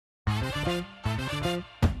I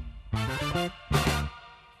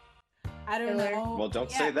don't know. Well,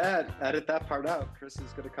 don't say that. Edit that part out. Chris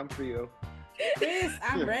is going to come for you. Chris,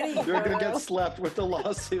 I'm ready. You're going to get slapped with a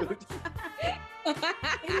lawsuit.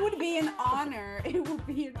 It would be an honor. It would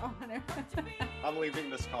be an honor. I'm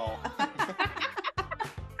leaving this call.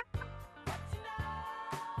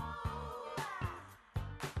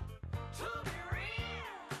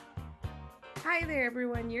 Hi there,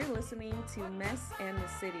 everyone. You're listening to Mess and the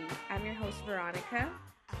City. I'm your host, Veronica.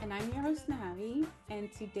 And I'm your host, Navi.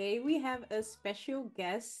 And today we have a special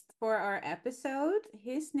guest for our episode.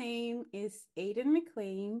 His name is Aidan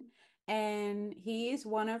McClain, and he is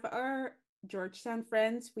one of our Georgetown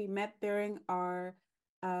friends. We met during our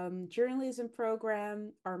journalism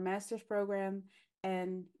program, our master's program.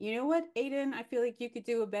 And you know what, Aidan? I feel like you could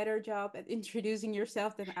do a better job at introducing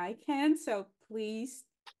yourself than I can. So please.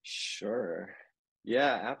 Sure.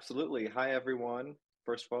 Yeah, absolutely. Hi, everyone.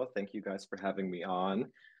 First of all, thank you guys for having me on.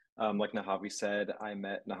 Like Nahavi said, I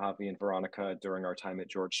met Nahavi and Veronica during our time at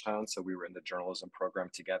Georgetown, so we were in the journalism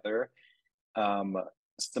program together.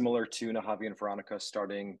 Similar to Nahavi and Veronica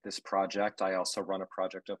starting this project, I also run a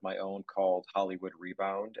project of my own called Hollywood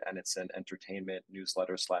Rebound, and it's an entertainment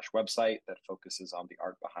newsletter slash website that focuses on the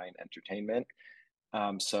art behind entertainment.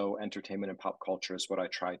 So entertainment and pop culture is what I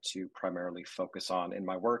try to primarily focus on in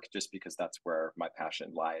my work, just because that's where my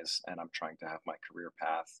passion lies, and I'm trying to have my career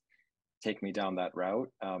path take me down that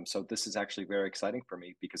route. So this is actually very exciting for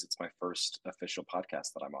me because it's my first official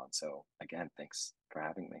podcast that I'm on. So again, thanks for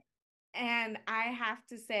having me. And I have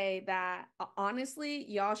to say that honestly,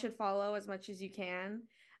 y'all should follow as much as you can,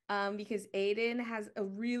 because Aidan has a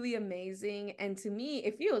really amazing, and to me,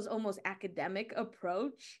 it feels almost academic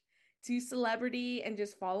approach to celebrity and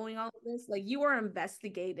just following all of this. Like, you are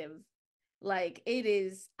investigative. Like, it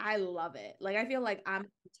is, I love it. Like, I feel like I'm on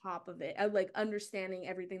top of it. I'm like understanding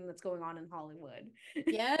everything that's going on in Hollywood.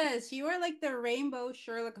 Yes, you are like the rainbow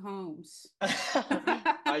Sherlock Holmes.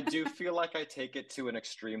 I do feel like I take it to an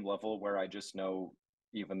extreme level where I just know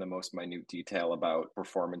even the most minute detail about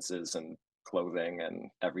performances and clothing and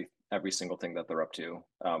every single thing that they're up to.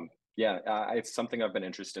 It's something I've been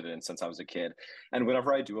interested in since I was a kid. And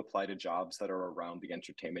whenever I do apply to jobs that are around the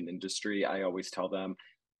entertainment industry, I always tell them,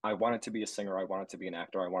 I wanted to be a singer, I wanted to be an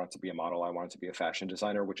actor, I wanted to be a model, I wanted to be a fashion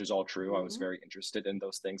designer, which is all true. I was very interested in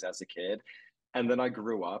those things as a kid. And then I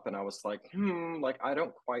grew up and I was like, like I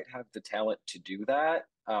don't quite have the talent to do that.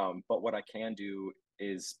 But what I can do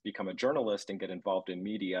is become a journalist and get involved in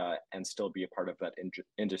media and still be a part of that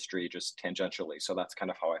industry just tangentially. So that's kind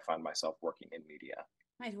of how I find myself working in media.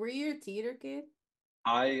 Nice. Were you a theater kid?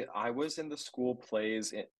 I was in the school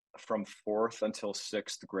plays from fourth until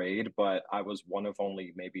sixth grade, but I was one of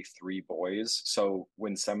only maybe three boys. So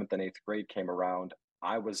when seventh and eighth grade came around,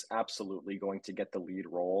 I was absolutely going to get the lead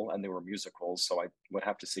role, and they were musicals. So I would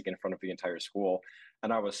have to sing in front of the entire school.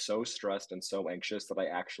 And I was so stressed and so anxious that I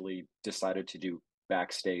actually decided to do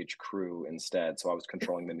backstage crew instead. So I was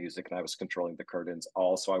controlling the music and I was controlling the curtains,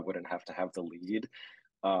 all so I wouldn't have to have the lead.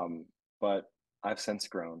 But I've since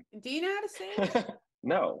grown. Do you know how to sing?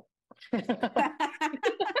 No.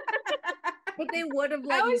 But they would have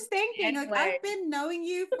I was thinking, like, I've been knowing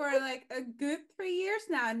you for like a good 3 years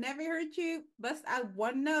now. I never heard you bust out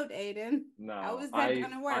one note, Aidan. No, how was that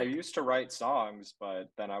gonna work? I used to write songs,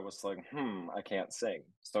 but then I was like, I can't sing.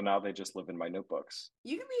 So now they just live in my notebooks.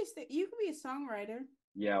 You can be a songwriter.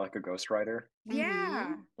 Yeah, like a ghostwriter.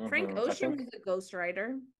 Yeah. Frank Ocean was a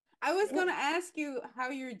ghostwriter. I was gonna ask you how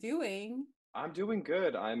you're doing. I'm doing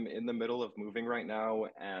good. I'm in the middle of moving right now,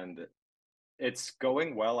 and it's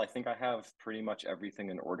going well. I think I have pretty much everything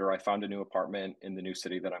in order. I found a new apartment in the new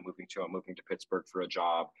city that I'm moving to. I'm moving to Pittsburgh for a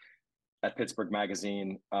job at Pittsburgh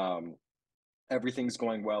Magazine. Everything's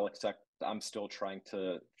going well, except I'm still trying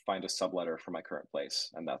to find a subletter for my current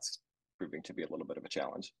place, and that's proving to be a little bit of a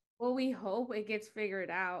challenge. Well, we hope it gets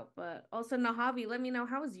figured out. But also, Nahavi, let me know,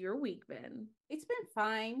 how has your week been? It's been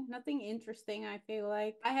fine. Nothing interesting, I feel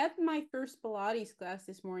like. I had my first Pilates class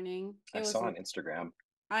this morning. I saw on Instagram.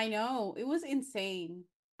 I know. It was insane.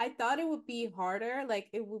 I thought it would be harder. Like,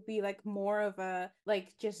 it would be like more of a,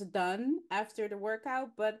 like, just done after the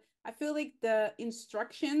workout. But I feel like the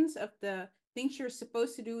instructions of the things you're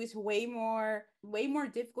supposed to do is way more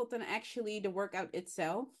difficult than actually the workout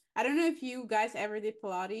itself. I don't know if you guys ever did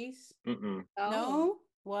Pilates. Mm-mm. No?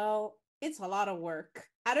 Well, it's a lot of work.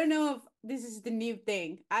 I don't know if this is the new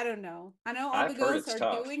thing. I don't know. I know all the girls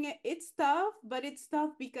are doing it. It's tough, but it's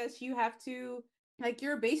tough because you have to Like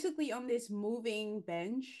you're basically on this moving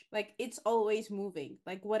bench. Like it's always moving.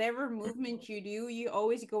 Like whatever movement you do, you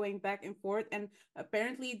always going back and forth. And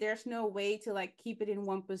apparently there's no way to like keep it in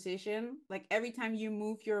one position. Like every time you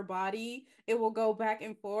move your body, it will go back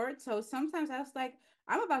and forth. So sometimes I was like,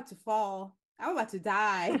 I'm about to fall. I'm about to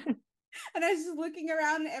die. And I was just looking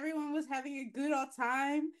around and everyone was having a good old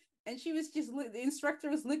time. And she was just, the instructor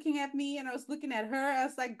was looking at me and I was looking at her. I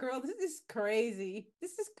was like, girl, this is crazy.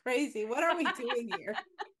 This is crazy. What are we doing here?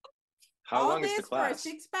 How All long is the this for a class?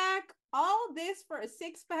 six pack? All this for a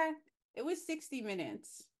six pack? It was 60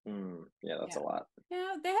 minutes. Yeah, that's Yeah. a lot.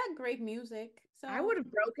 Yeah, they had great music. I So would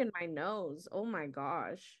have broken my nose. Oh my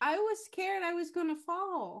gosh. I was scared I was going to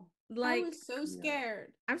fall. I Like, was so Yeah.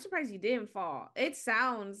 scared. I'm surprised you didn't fall. It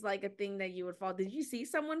sounds like a thing that you would fall. Did you see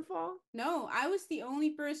someone fall? No, I was the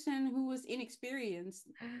only person who was inexperienced.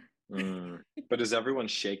 But is everyone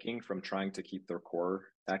shaking from trying to keep their core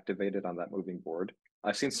activated on that moving board?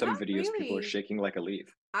 I've seen some Not videos, people are really. shaking like a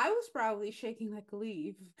leaf. I was probably shaking like a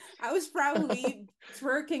leaf. I was probably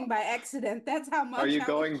twerking by accident. That's how Are much you I was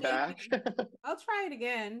going back? shaking. I'll try it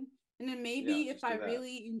again. And then Yeah, maybe if just I do that.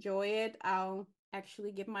 really enjoy it, I'll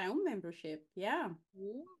actually get my own membership. Yeah.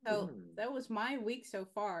 So Ooh. that was my week so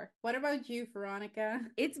far. What about you, Veronica?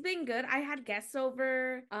 It's been good. I had guests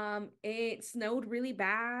over. It snowed really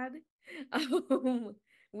bad,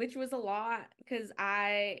 which was a lot because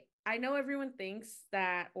I know everyone thinks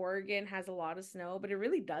that Oregon has a lot of snow, but it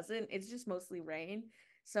really doesn't. It's just mostly rain.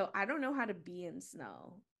 So I don't know how to be in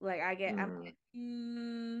snow. Like I'm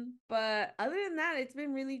Mm. but other than that, it's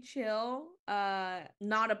been really chill.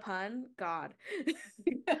 Not a pun, God.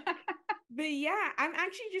 But yeah, I'm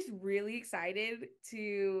actually just really excited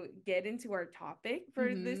to get into our topic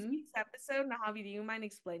for this Mm-hmm. week's episode. Nahavi, do you mind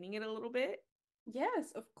explaining it a little bit?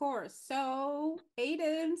 Yes, of course. So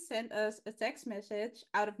Aiden sent us a text message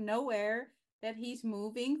out of nowhere that he's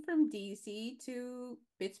moving from DC to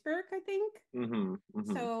Pittsburgh, I think. Mm-hmm.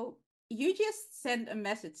 Mm-hmm. So you just send a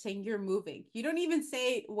message saying you're moving. You don't even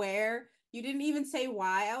say where. You didn't even say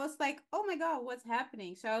why. I was like, oh my God, what's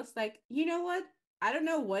happening? So I was like, you know what? I don't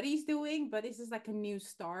know what he's doing, but this is like a new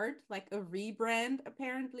start, like a rebrand,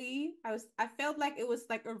 apparently. I felt like it was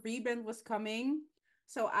like a rebrand was coming.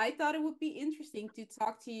 So I thought it would be interesting to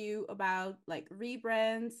talk to you about like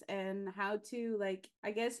rebrands and how to like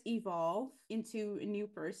I guess evolve into a new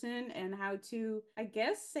person and how to I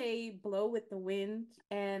guess say blow with the wind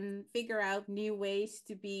and figure out new ways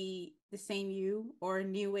to be the same you or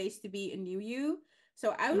new ways to be a new you.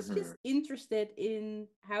 So I was Mm-hmm. just interested in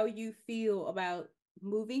how you feel about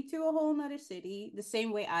moving to a whole nother city the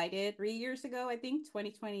same way I did 3 years ago, I think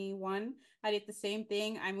 2021. I did the same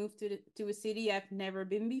thing. I moved to a city I've never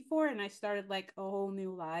been before and I started like a whole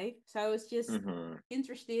new life. So I was just Mm-hmm.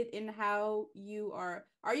 interested in how you are.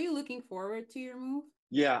 Are you looking forward to your move?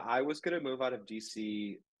 Yeah, I was gonna move out of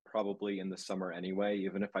DC probably in the summer anyway,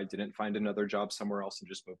 even if I didn't find another job somewhere else and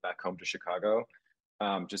just move back home to Chicago.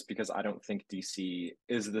 Just because I don't think DC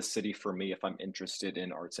is the city for me if I'm interested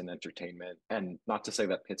in arts and entertainment. And not to say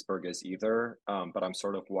that Pittsburgh is either, but I'm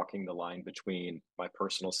sort of walking the line between my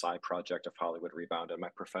personal side project of Hollywood Rebound and my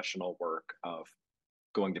professional work of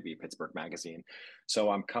going to be Pittsburgh Magazine. So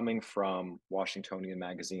I'm coming from Washingtonian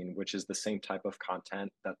Magazine, which is the same type of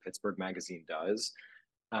content that Pittsburgh Magazine does,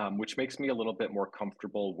 which makes me a little bit more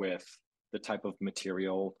comfortable with the type of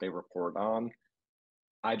material they report on.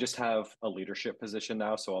 I just have a leadership position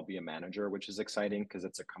now, so I'll be a manager, which is exciting because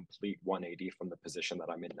it's a complete 180 from the position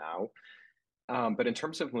that I'm in now. But in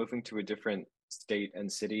terms of moving to a different state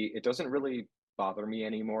and city, it doesn't really bother me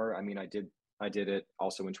anymore. I mean, I did it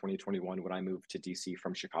also in 2021 when I moved to DC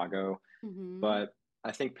from Chicago, Mm-hmm. but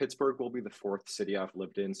I think Pittsburgh will be the fourth city I've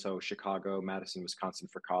lived in. So Chicago, Madison, Wisconsin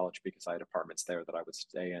for college because I had apartments there that I would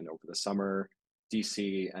stay in over the summer,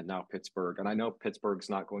 DC, and now Pittsburgh. And I know Pittsburgh's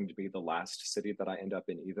not going to be the last city that I end up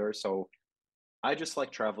in either. So I just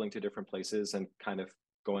like traveling to different places and kind of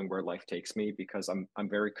going where life takes me because I'm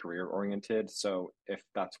very career oriented. So if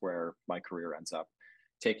that's where my career ends up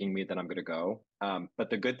taking me, then I'm going to go. But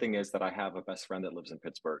the good thing is that I have a best friend that lives in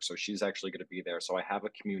Pittsburgh, so she's actually going to be there. So I have a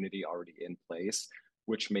community already in place,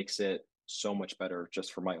 which makes it so much better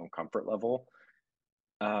just for my own comfort level.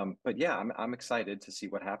 But yeah, I'm excited to see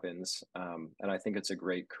what happens, and I think it's a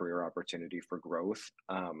great career opportunity for growth.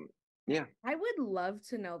 Yeah. I would love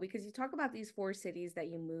to know because you talk about these four cities that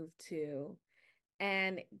you moved to.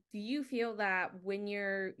 And do you feel that when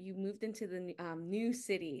you moved into the new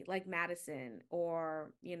city like Madison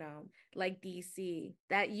or like DC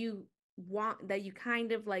that you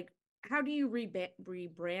kind of like how do you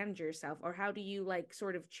rebrand yourself or how do you like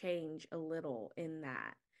sort of change a little in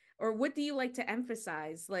that? or what do you like to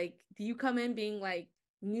emphasize? Like, do you come in being like,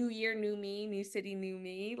 new year, new me, new city, new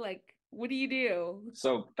me? Like, what do you do?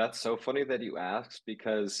 So that's so funny that you asked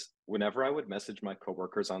because whenever I would message my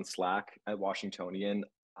coworkers on Slack at Washingtonian,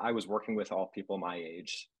 I was working with all people my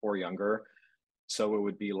age or younger. So it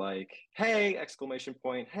would be like, hey, exclamation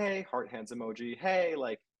point, hey, heart hands emoji, hey,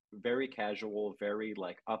 like very casual, very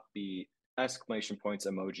like upbeat exclamation points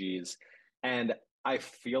emojis. And I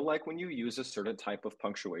feel like when you use a certain type of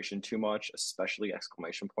punctuation too much, especially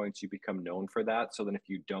exclamation points, you become known for that. So then if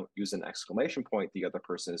you don't use an exclamation point, the other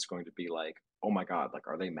person is going to be like, oh my God, like,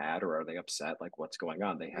 are they mad or are they upset? Like, what's going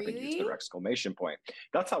on? They haven't used Really? their exclamation point.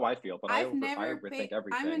 That's how I feel, but I've I never overthink paid. I'm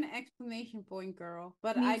everything. an exclamation point girl,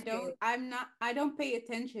 but Me too. I don't pay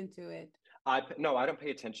attention to it. I don't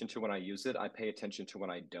pay attention to when I use it. I pay attention to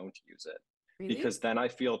when I don't use it Really? because then I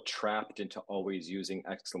feel trapped into always using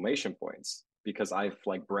exclamation points because I've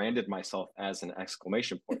like branded myself as an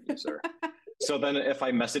exclamation point user. So then if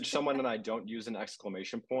I message someone and I don't use an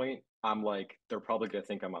exclamation point, I'm like, they're probably going to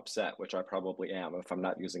think I'm upset, which I probably am if I'm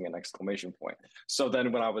not using an exclamation point. So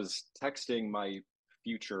then when I was texting my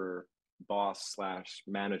future boss slash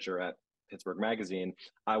manager at Pittsburgh Magazine,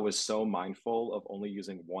 I was so mindful of only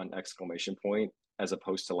using one exclamation point as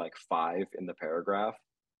opposed to like five in the paragraph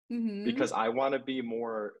Mm-hmm. because I want to be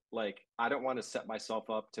more like, I don't want to set myself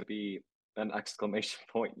up to be an exclamation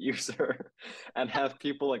point user and have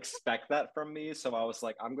people expect that from me. So I was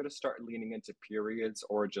like, I'm going to start leaning into periods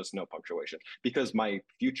or just no punctuation because my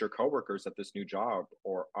future coworkers at this new job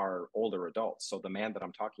or are older adults. So the man that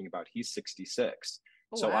I'm talking about, he's 66.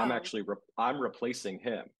 Oh, So I'm wow. actually I'm replacing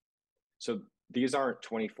him. So these aren't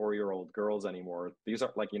 24-year-old girls anymore. These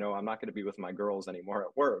are like, I'm not going to be with my girls anymore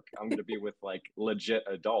at work. I'm going to be with like legit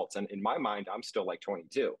adults. And in my mind, I'm still like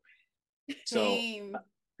 22. So, Same.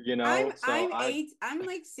 so I'm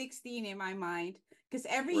like 16 in my mind. Because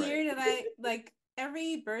every right. year that I like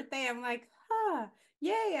every birthday, I'm like, huh,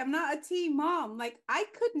 yay, I'm not a teen mom. Like I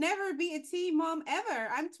could never be a teen mom ever.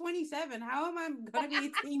 I'm 27. How am I gonna be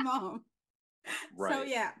a teen mom? So Right.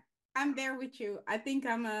 yeah, I'm there with you. I think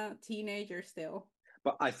I'm a teenager still.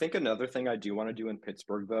 But I think another thing I do want to do in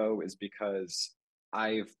Pittsburgh though is because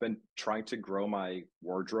I've been trying to grow my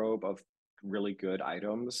wardrobe of really good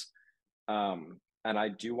items. And I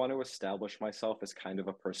do want to establish myself as kind of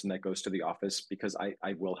a person that goes to the office because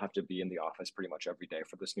I will have to be in the office pretty much every day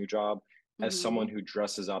for this new job as someone Mm-hmm. who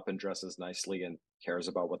dresses up and dresses nicely and cares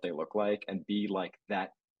about what they look like and be like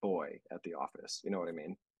that boy at the office. You know what I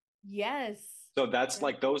mean? Yes. So that's Yeah.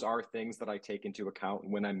 like, those are things that I take into account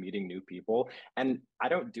when I'm meeting new people. And I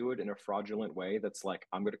don't do it in a fraudulent way that's like,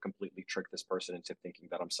 I'm going to completely trick this person into thinking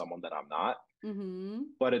that I'm someone that I'm not. Mm-hmm.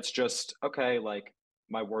 But it's just, okay, like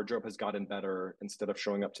my wardrobe has gotten better. Instead of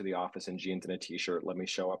showing up to the office in jeans and a t-shirt, let me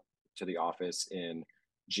show up to the office in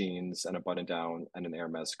jeans and a button down and an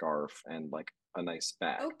Hermes scarf and like a nice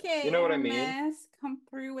bag. You Okay, know what I mean? Hermes, come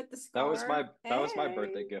through with the That was scarf. my Hey,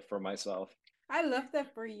 birthday gift for myself. I love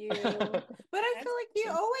that for you. But I feel That's like you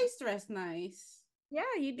awesome. always dress nice. Yeah,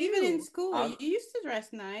 you Even in do. school, you I'm used to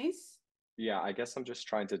dress nice. Yeah, I guess I'm just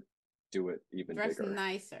trying to do it even Dress bigger.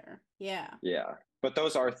 nicer. Yeah. Yeah. But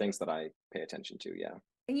those are things that I pay attention to. Yeah.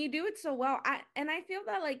 And you do it so well. I feel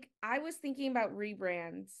that like I was thinking about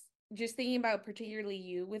rebrands, just thinking about particularly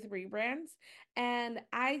you with rebrands. And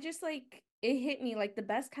I just like it hit me like the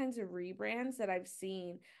best kinds of rebrands that I've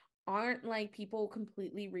seen aren't like people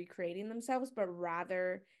completely recreating themselves, but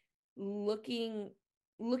rather looking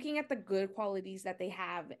looking at the good qualities that they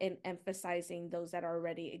have and emphasizing those that are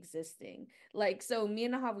already existing. Like so me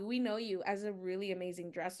and Nahavi, we know you as a really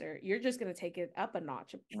amazing dresser. You're just gonna take it up a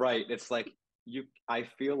notch. Right. It's like I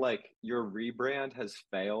feel like your rebrand has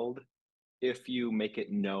failed if you make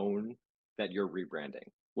it known that you're rebranding.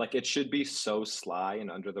 Like it should be so sly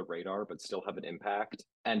and under the radar, but still have an impact.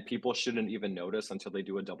 And people shouldn't even notice until they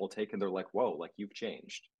do a double take and they're like, whoa, like you've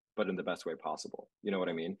changed, but in the best way possible. You know what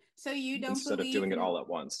I mean? So you don't Instead of believe doing it in all at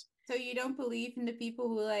once. so you don't believe in the people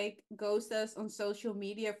who like ghost us on social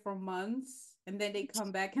media for months and then they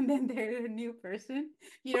come back and then they're a new person?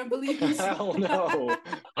 You don't believe in Hell no.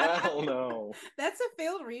 Hell no. That's a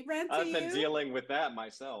failed rebrand to I've been you? dealing with that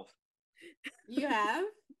myself. You have?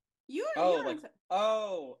 Oh, You're like,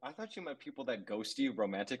 oh, I thought you meant people that ghost you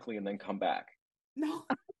romantically and then come back. no.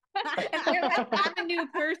 And they're like, I'm a new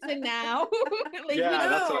person now. Like we Yeah,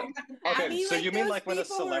 don't that's what No. I okay, mean so like you mean those like when a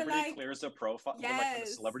people who are celebrity like, clears a profile, when a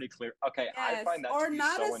yes, celebrity clear, okay, I yes, find that to or be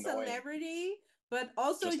not a so annoying. celebrity, but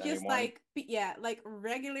also Just just anyone. like yeah, like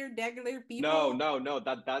regular No, people. no, no.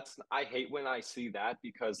 That's I hate when I see that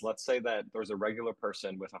because let's say that there's a regular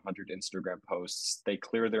person with 100 Instagram posts. They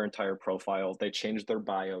clear their entire profile. They change their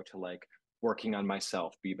bio to like working on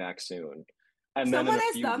myself, be back soon. And then in Someone a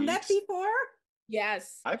has few done that weeks, before?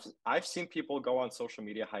 Yes. I've seen people go on social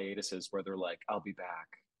media hiatuses where they're like, I'll be back.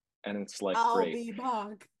 And it's like, I'll great. be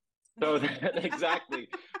back. So then, exactly.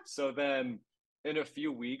 So then in a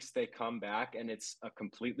few weeks, they come back and it's a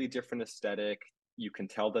completely different aesthetic. You can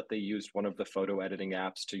tell that they used one of the photo editing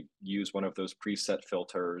apps to use one of those preset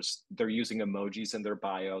filters. They're using emojis in their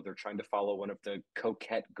bio. They're trying to follow one of the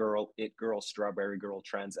coquette girl, it girl, strawberry girl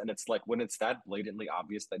trends. And it's like, when it's that blatantly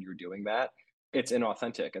obvious that you're doing that, it's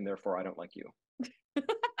inauthentic. And therefore, I don't like you.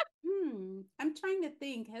 I'm trying to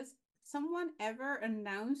think. Has someone ever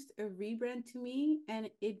announced a rebrand to me and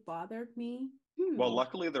it bothered me? Well,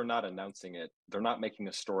 luckily, they're not announcing it. They're not making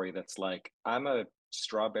a story that's like, I'm a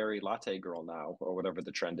strawberry latte girl now, or whatever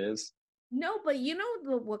the trend is. No, but you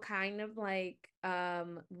know what kind of like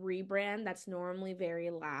rebrand that's normally very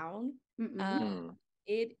loud? Um Hmm.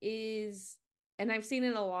 it is, and I've seen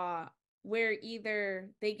it a lot, where either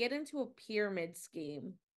they get into a pyramid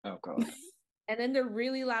scheme Oh, God. and then they're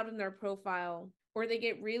really loud in their profile, or they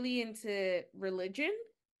get really into religion,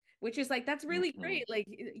 which is like that's really Mm-mm. great. Like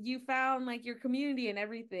you found like your community and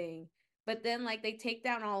everything. But then like they take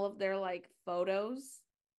down all of their like photos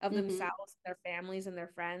of Mm-hmm. themselves, their families and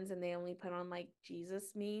their friends, and they only put on like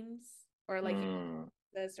Jesus memes or like Mm.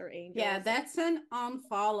 Jesus or Yeah, angels. that's an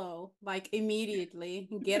unfollow, like immediately.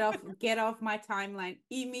 Get off my timeline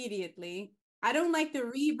immediately. I don't like the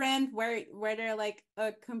rebrand where they're like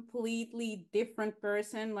a completely different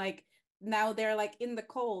person. Like now they're like in the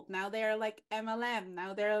cold. Now they're like MLM.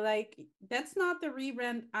 Now they're like that's not the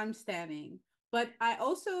rebrand I'm standing. But I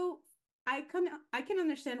can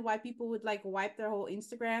understand why people would like wipe their whole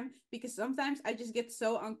Instagram because sometimes I just get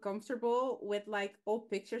so uncomfortable with like old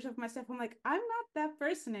pictures of myself. I'm like, I'm not that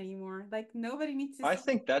person anymore. Like nobody needs to I see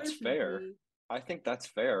think the that's person of fair. me. I think that's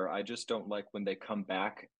fair. I just don't like when they come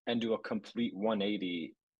back and do a complete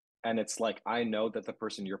 180. And it's like, I know that the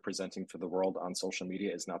person you're presenting for the world on social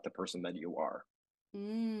media is not the person that you are.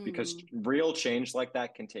 Because Mm. real change like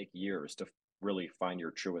that can take years to really find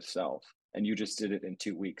your truest self. And you just did it in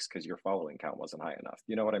 2 weeks because your following count wasn't high enough.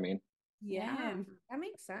 You know what I mean? Yeah, Man. that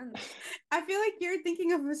makes sense. I feel like you're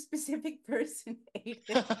thinking of a specific person,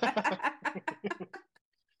 Aidan.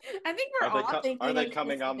 I think we're all Are thinking they of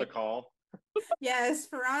coming on the specific. call? Yes,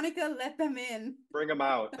 Veronica, let them in. Bring them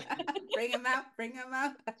out. Bring them out, bring them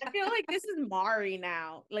out. I feel like this is Mari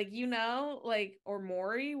now. Like, you know, like, or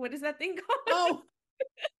Maury. What is that thing Oh,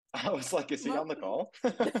 I was like, is he on the call? I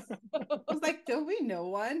was called? like, don't we know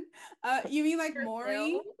one? You mean like Maury?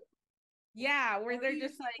 Bill? Yeah, where they're Maury or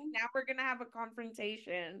just like, something? now we're gonna have a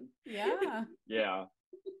confrontation. Yeah. Yeah.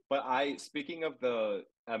 But speaking of the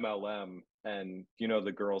MLM and,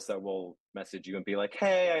 the girls that will message you and be like,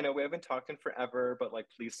 hey, I know we haven't talked in forever, but like,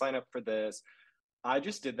 please sign up for this. I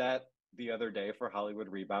just did that the other day for Hollywood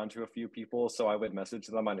Rebound to a few people. So I would message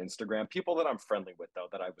them on Instagram, people that I'm friendly with, though,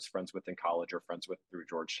 that I was friends with in college or friends with through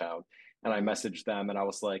Georgetown. And I Mm. messaged them and I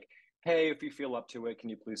was like, hey, if you feel up to it, can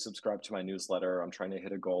you please subscribe to my newsletter? I'm trying to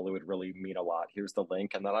hit a goal. It would really mean a lot. Here's the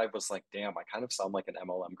link. And then I was like, damn, I kind of sound like an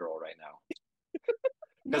MLM girl right now.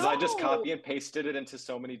 Because I just No. copy and pasted it into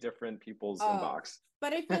so many different people's Oh, inbox.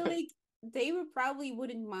 but I feel like they would probably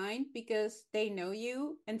wouldn't mind because they know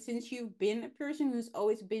you. And since you've been a person who's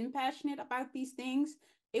always been passionate about these things,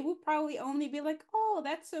 it would probably only be like, oh,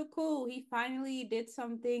 that's so cool. He finally did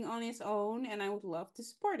something on his own, and I would love to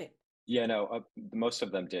support it. Yeah, no, most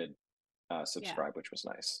of them did Yeah. subscribe, which was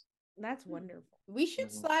nice. That's wonderful. We should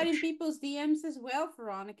Mhm. slide in people's DMs as well,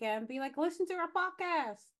 Veronica, and be like, listen to our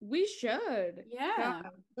podcast. We should. God, Yeah.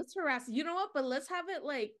 let's harass. You know what? But let's have it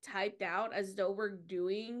like typed out as though we're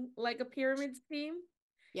doing like a pyramid scheme.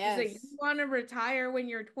 It's like, you Yes. want to retire when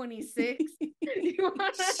you're 26? You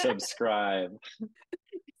want to Subscribe.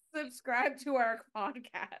 subscribe to our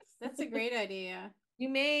podcast? That's a great idea. You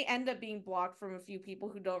may end up being blocked from a few people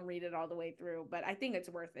who don't read it all the way through, but I think it's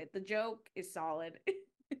worth it. The joke is solid.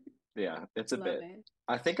 Yeah, it's a Love bit. it.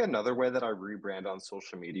 I think another way that I rebrand on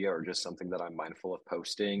social media or just something that I'm mindful of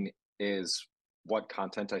posting is what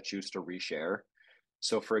content I choose to reshare.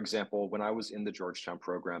 So, for example, when I was in the Georgetown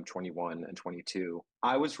program 21 and 22,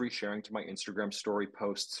 I was resharing to my Instagram story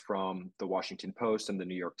posts from the Washington Post and the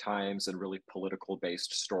New York Times and really political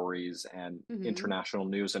based stories and Mm-hmm. international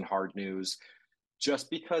news and hard news, just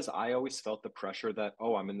because I always felt the pressure that,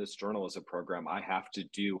 oh, I'm in this journalism program. I have to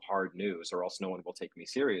do hard news or else no one will take me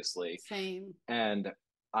seriously. Same. And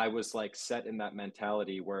I was like set in that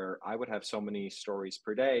mentality where I would have so many stories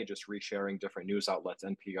per day, just resharing different news outlets,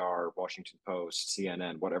 NPR, Washington Post,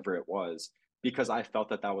 CNN, whatever it was, because I felt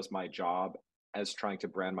that that was my job. as trying to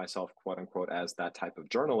brand myself, quote unquote, as that type of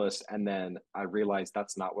journalist. And then I realized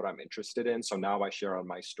that's not what I'm interested in. So now I share on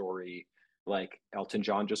my story, like Elton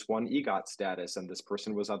John just won EGOT status, and this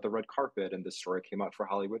person was at the red carpet, and this story came out for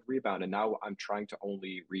Hollywood Rebound. And now I'm trying to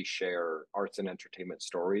only reshare arts and entertainment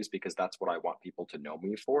stories because that's what I want people to know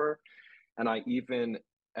me for. And I even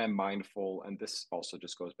am mindful, and this also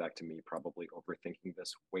just goes back to me probably overthinking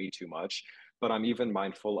this way too much, but I'm even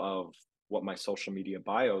mindful of what my social media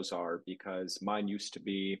bios are, because mine used to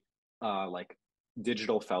be like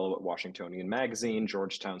digital fellow at Washingtonian Magazine,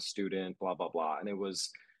 Georgetown student, blah, blah, blah. And it was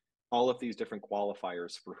all of these different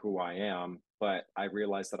qualifiers for who I am. But I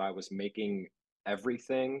realized that I was making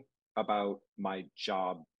everything about my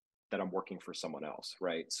job, that I'm working for someone else,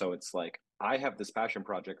 right? So it's like, I have this passion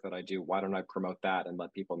project that I do. Why don't I promote that and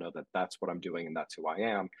let people know that that's what I'm doing and that's who I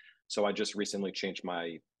am? So I just recently changed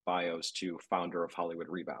my bios to founder of Hollywood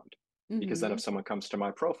Rebound. Because then if someone comes to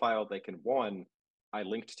my profile, they can, one, I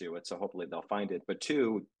linked to it, so hopefully they'll find it. But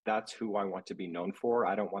two, that's who I want to be known for.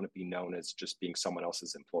 I don't want to be known as just being someone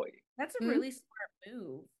else's employee. That's a really smart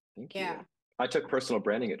move. Thank you. I took personal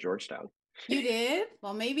branding at Georgetown. You did?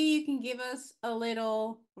 Well, maybe you can give us a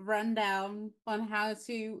little rundown on how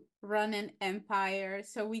to run an empire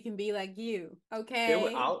so we can be like you,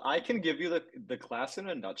 okay? I can give you the class in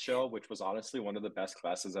a nutshell, which was honestly one of the best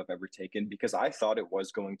classes I've ever taken, because I thought it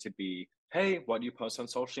was going to be, hey, what you post on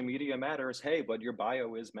social media matters. Hey, what your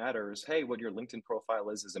bio is matters. Hey, what your LinkedIn profile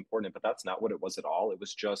is important. But that's not what it was at all. It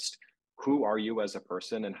was just, who are you as a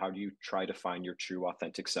person and how do you try to find your true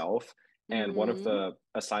authentic self? And one of the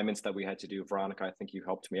assignments that we had to do, Veronica, I think you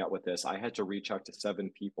helped me out with this. I had to reach out to 7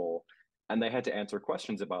 people and they had to answer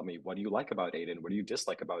questions about me. What do you like about Aidan? What do you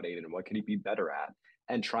dislike about Aidan? What can he be better at?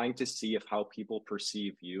 And trying to see if how people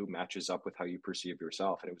perceive you matches up with how you perceive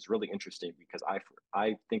yourself. And it was really interesting because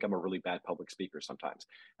I think I'm a really bad public speaker sometimes.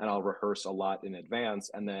 And I'll rehearse a lot in advance.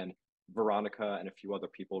 And then Veronica and a few other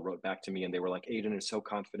people wrote back to me and they were like, Aidan is so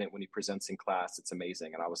confident when he presents in class. It's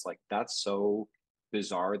amazing. And I was like, that's so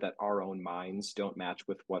bizarre that our own minds don't match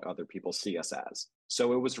with what other people see us as.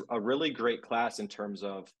 So it was a really great class in terms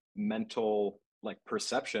of mental like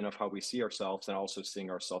perception of how we see ourselves and also seeing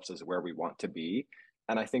ourselves as where we want to be.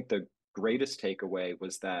 And I think the greatest takeaway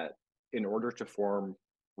was that in order to form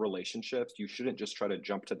relationships, you shouldn't just try to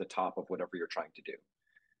jump to the top of whatever you're trying to do.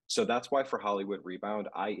 So that's why for Hollywood Rebound,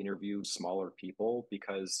 I interviewed smaller people,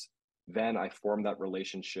 because then I form that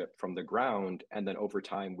relationship from the ground, and then over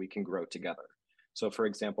time we can grow together. So for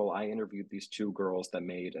example, I interviewed these 2 girls that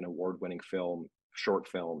made an award-winning short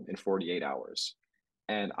film in 48 hours.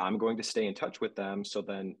 And I'm going to stay in touch with them. So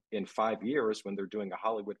then in 5 years, when they're doing a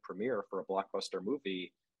Hollywood premiere for a blockbuster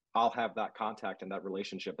movie, I'll have that contact and that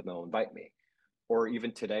relationship and they'll invite me. Or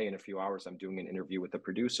even today, in a few hours, I'm doing an interview with the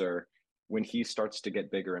producer. When he starts to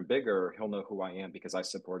get bigger and bigger, he'll know who I am because I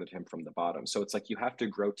supported him from the bottom. So it's like you have to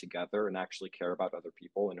grow together and actually care about other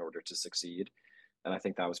people in order to succeed. And I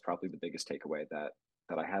think that was probably the biggest takeaway that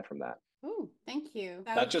I had from that. Oh, thank you.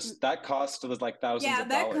 That cost was like thousands of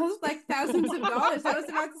dollars. Yeah, that cost like thousands of dollars. I was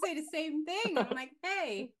about to say the same thing. I'm like,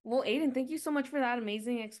 hey. Well, Aidan, thank you so much for that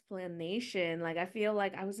amazing explanation. Like, I feel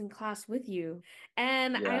like I was in class with you.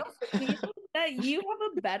 And I also think that you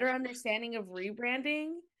have a better understanding of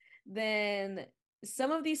rebranding than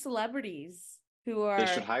some of these celebrities who are... They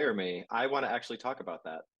should hire me. I want to actually talk about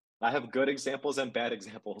that. I have good examples and bad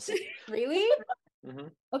examples. Really?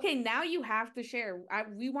 Okay, now you have to share.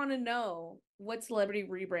 We want to know what celebrity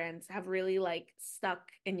rebrands have really like stuck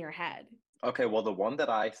in your head. Okay, well, the one that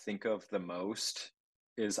I think of the most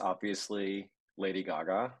is obviously Lady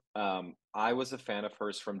Gaga. I was a fan of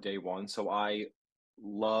hers from day one, so I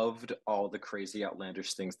loved all the crazy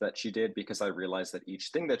outlandish things that she did because I realized that each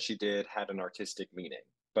thing that she did had an artistic meaning,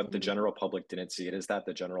 but the general public didn't see it as that.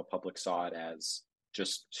 The general public saw it as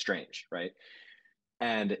just strange, right?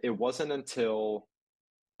 And it wasn't until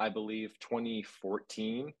I believe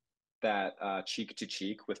 2014 that Cheek to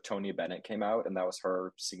Cheek with Tony Bennett came out, and that was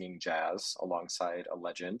her singing jazz alongside a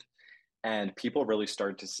legend. And people really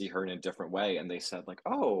started to see her in a different way, and they said like,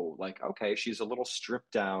 oh, like, okay, she's a little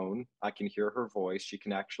stripped down. I can hear her voice. She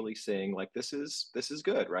can actually sing. Like, this is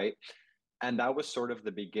good, right? And that was sort of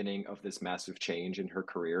the beginning of this massive change in her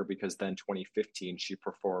career, because then 2015 she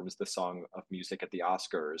performs the Song of Music at the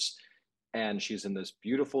Oscars, and she's in this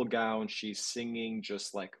beautiful gown. She's singing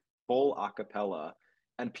just like full a cappella,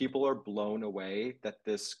 and people are blown away that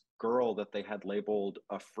this girl that they had labeled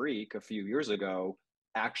a freak a few years ago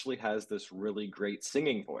actually has this really great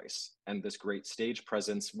singing voice and this great stage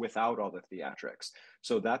presence without all the theatrics.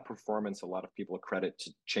 So that performance, a lot of people credit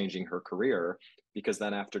to changing her career, because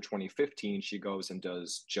then after 2015, she goes and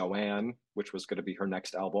does Joanne, which was going to be her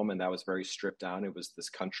next album. And that was very stripped down. It was this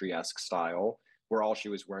country-esque style where all she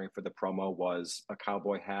was wearing for the promo was a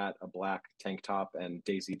cowboy hat, a black tank top, and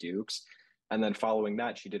Daisy Dukes. And then following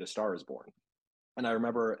that, she did A Star Is Born. And I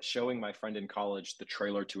remember showing my friend in college the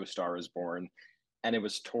trailer to A Star Is Born. And it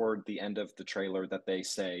was toward the end of the trailer that they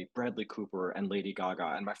say Bradley Cooper and Lady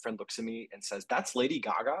Gaga. And my friend looks at me and says, "That's Lady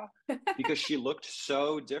Gaga?" Because she looked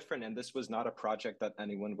so different. And this was not a project that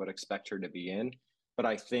anyone would expect her to be in. But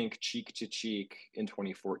I think Cheek to Cheek in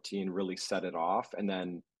 2014 really set it off. And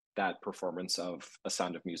then that performance of A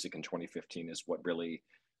Sound of Music in 2015 is what really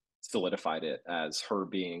solidified it as her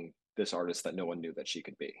being this artist that no one knew that she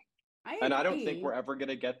could be. I And I don't think agree. we're ever going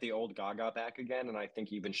to get the old Gaga back again. And I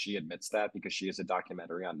think even she admits that, because she has a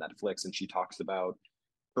documentary on Netflix and she talks about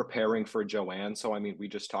preparing for Joanne. So, I mean, we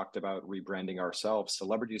just talked about rebranding ourselves.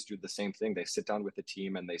 Celebrities do the same thing. They sit down with the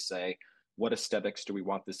team and they say, what aesthetics do we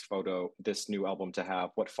want this new album to have?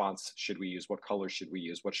 What fonts should we use? What colors should we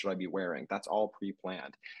use? What should I be wearing? That's all pre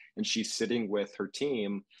planned. And she's sitting with her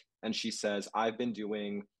team and she says, I've been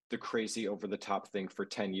doing the crazy over the top thing for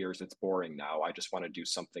 10 years. It's boring now. I just want to do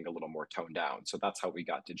something a little more toned down. So that's how we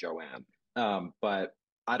got to Joanne. But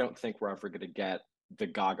I don't think we're ever going to get the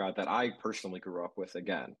Gaga that I personally grew up with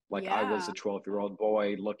again. Like I was Yeah. a 12-year-old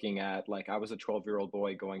boy I was a 12-year-old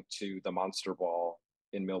boy going to the Monster Ball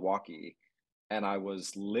in Milwaukee, and I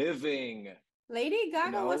was living, Lady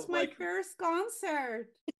Gaga was my like, first concert.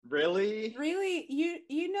 really? Really,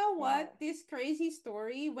 you know what? Wow. This crazy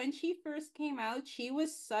story, when she first came out, she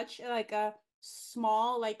was such like a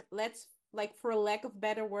small, like let's like for lack of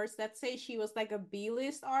better words, let's say she was like a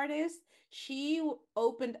B-list artist. She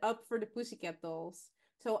opened up for the Pussycat Dolls.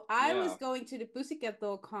 So I was Yeah. going to the Pussycat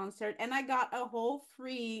Doll concert and I got a whole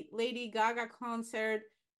free Lady Gaga concert.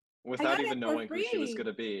 I got Without it even for knowing who she was free. going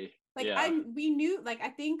to be. Like Yeah. I we knew like I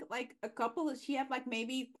think like a couple of she had like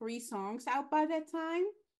maybe three songs out by that time.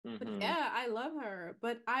 But Mm-hmm. yeah, I love her.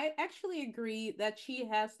 But I actually agree that she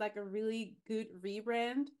has like a really good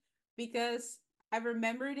rebrand because I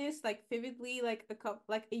remember this like vividly like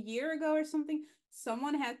a year ago or something.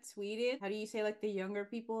 Someone had tweeted, how do you say like the younger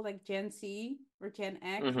people like Gen Z or Gen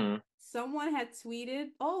X? Mm-hmm. Someone had tweeted,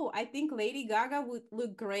 "Oh, I think Lady Gaga would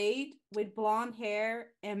look great with blonde hair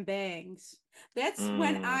and bangs." That's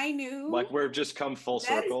when Mm. I knew Like we've just come full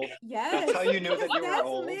that is circle. That's yes, how you knew that you were that's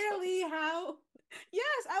old. literally how.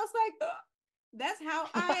 Yes, I was like, "Ugh." That's how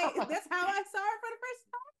I saw her for the first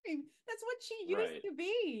time. That's what she used Right. to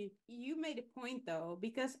be. You made a point though,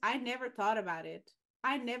 because I never thought about it.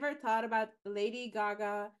 I never thought about Lady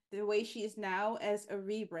Gaga the way she is now as a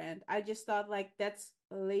rebrand. I just thought like that's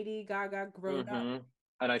Lady Gaga grown up. Mm-hmm.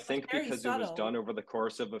 And I It was think very because it was done subtle. over the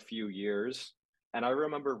course of a few years, and I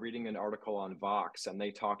remember reading an article on Vox, and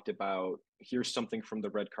they talked about here's something from the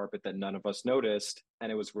red carpet that none of us noticed.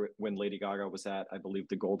 And it was when Lady Gaga was at, I believe,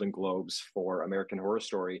 the Golden Globes for American Horror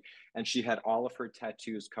Story, and she had all of her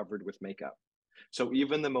tattoos covered with makeup. So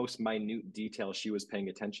even the most minute detail she was paying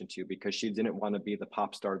attention to, because she didn't want to be the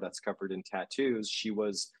pop star that's covered in tattoos. She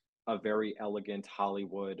was a very elegant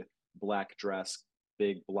Hollywood black dress,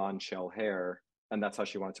 big blonde shell hair. And that's how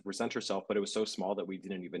she wanted to present herself. But it was so small that we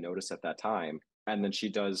didn't even notice at that time. And then she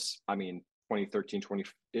does, I mean, 2013,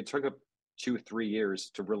 it took 2, 3 years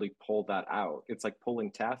to really pull that out. It's like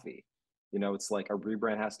pulling taffy. It's like a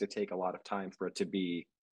rebrand has to take a lot of time for it to be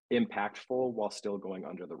impactful while still going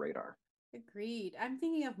under the radar. Agreed. I'm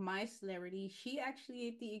thinking of my celebrity. She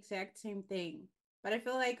actually did the exact same thing. But I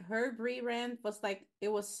feel like her rebrand was like it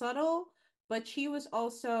was subtle, but she was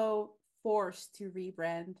also forced to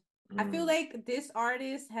rebrand. I feel Mm, like this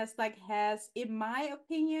artist has, in my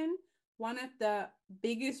opinion, one of the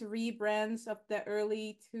biggest rebrands of the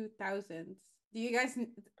early 2000s. Do you guys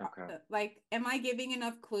okay. like am I giving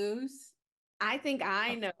enough clues? I think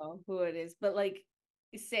I Uh, know who it is, but like,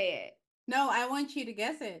 say it. No, I want you to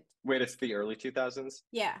guess it. Wait, it's the early 2000s?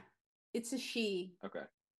 Yeah. It's a she. Okay.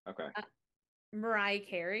 Okay. Uh, Mariah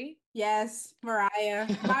Carey. Yes, Mariah.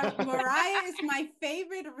 Mariah is my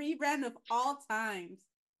favorite rebrand of all times.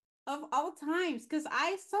 Of all times. Because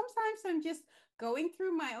I sometimes I'm just going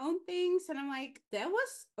through my own things and I'm like, that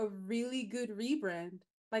was a really good rebrand.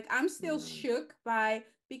 Like I'm still Mm, shook by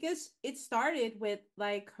because it started with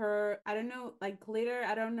like her, I don't know, like Glitter.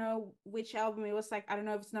 I don't know which album it was like. I don't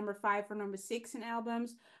know if it's number 5 or number 6 in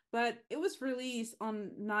albums, but it was released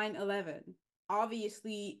on 9/11.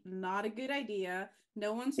 Obviously, not a good idea.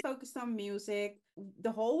 No one's focused on music.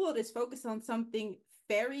 The whole world is focused on something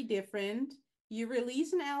very different. You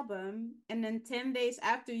release an album, and then 10 days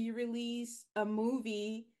after you release a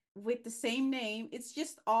movie with the same name. It's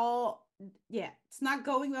just all, yeah, it's not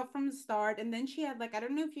going up from the start. And then she had like, I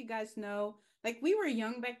don't know if you guys know, like we were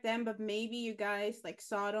young back then, but maybe you guys like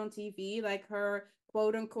saw it on TV, like her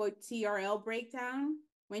quote unquote TRL breakdown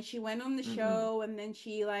when she went on the Mm-mm. show, and then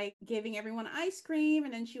she like giving everyone ice cream,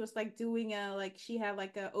 and then she was like doing a like she had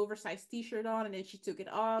like a oversized t-shirt on, and then she took it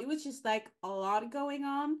off. It was just like a lot going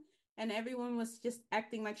on, and everyone was just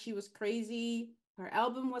acting like she was crazy. Her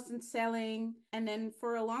album wasn't selling, and then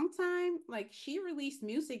for a long time like she released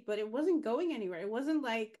music, but it wasn't going anywhere. It wasn't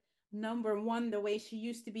like number one the way she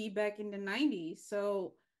used to be back in the 90s.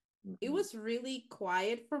 So it Mm-hmm. was really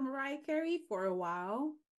quiet for Mariah Carey for a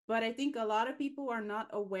while, but I think a lot of people are not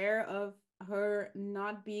aware of her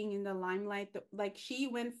not being in the limelight. Like she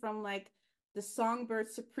went from like the songbird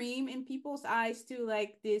supreme in people's eyes to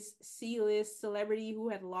like this C-list celebrity who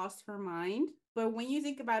had lost her mind. But when you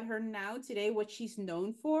think about her now today, what she's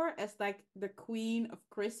known for as like the queen of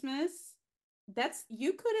Christmas, that's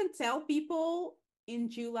you couldn't tell people in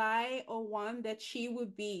July '01 that she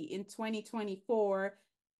would be in 2024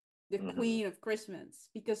 the Mm-hmm. queen of Christmas,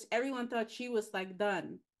 because everyone thought she was like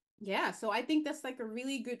done. Yeah, so I think that's like a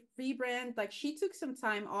really good rebrand. Like she took some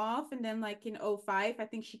time off, and then like in '05, I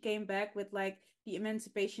think she came back with like the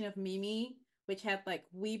Emancipation of Mimi, which had like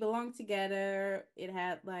We Belong Together. It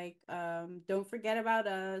had like Don't Forget About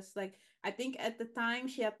Us. Like I think at the time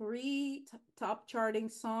she had three top charting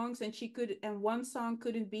songs, and one song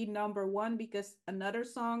couldn't be number one because another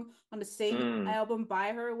song on the same Mm. album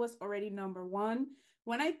by her was already number one.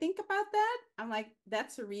 When I think about that, I'm like,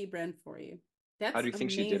 that's a rebrand for you. How That's do you think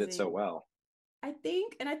she did it so amazing. well? I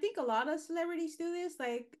think a lot of celebrities do this.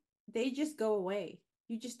 Like, they just go away.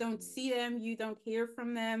 You just don't Mm. see them. You don't hear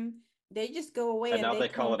from them. They just go away And and now they they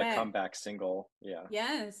call come it a back. comeback single. Yeah.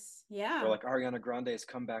 Yes. Or Yeah. like Ariana Grande's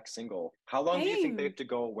comeback single. How long do you think they Same. have to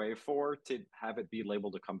go away for to have it be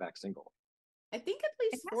labeled a comeback single? I think at It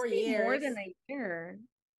least has four to be more years. than a year.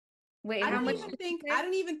 Wait, I how don't much Mm-hmm. even did you think I say?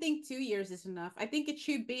 don't even think 2 years is enough. I think it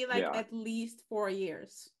should be like Yeah. at least 4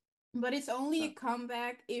 years. But it's only a Uh,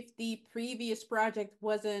 comeback if the previous project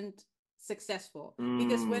wasn't successful.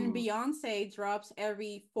 Because when Mm. Beyonce drops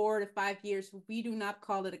every 4 to 5 years, we do not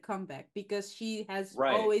call it a comeback because she has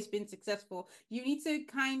Right. always been successful. You need to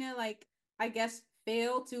kind of like, I guess,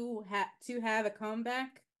 fail to have a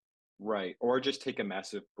comeback. Right. Or just take a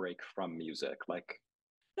massive break from music, like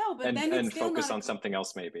No, but then it's and still focus not a on something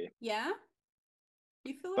else maybe. yeah.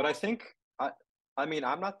 You feel But I that? think I mean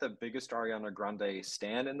I'm not the biggest Ariana Grande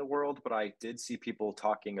stan in the world, but I did see people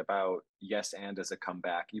talking about Yes and as a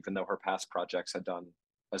comeback, even though her past projects had done,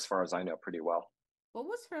 as far as I know, pretty well. What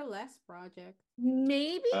was her last project?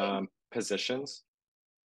 Maybe. Positions.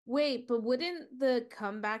 Wait, but wouldn't the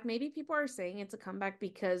comeback, maybe people are saying it's a comeback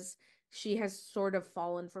because she has sort of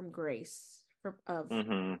fallen from grace from of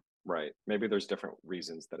Mm-hmm. Right. Maybe there's different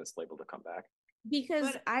reasons that it's labeled a comeback.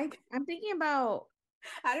 because But I'm thinking about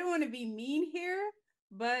I don't want to be mean here,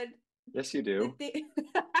 but Yes, you the do. thing,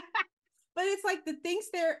 but it's like the things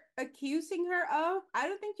they're accusing her of. I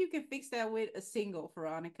don't think you can fix that with a single,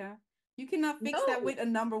 Veronica. You cannot fix that no. with a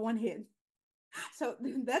number one hit. So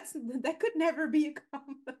that could never be a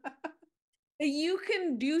comeback. You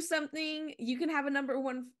can do something, you can have a number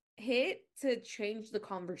one hit to change the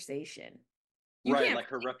conversation. You Right, can't like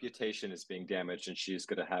her reputation is being damaged and she's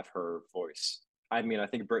going to have her voice. I mean, I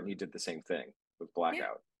think Britney did the same thing with yeah.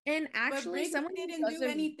 Blackout. And But actually Britney someone who didn't do doesn't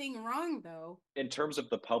anything wrong though. In terms of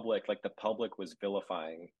the public, like the public was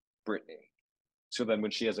vilifying Britney. So then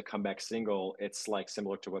when she has a comeback single, it's like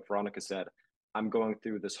similar to what Veronica said. I'm going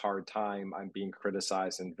through this hard time. I'm being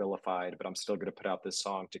criticized and vilified, but I'm still going to put out this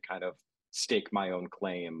song to kind of stake my own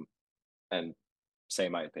claim and say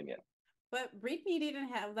my opinion. But Britney didn't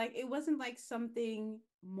have like it wasn't like something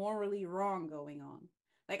morally wrong going on.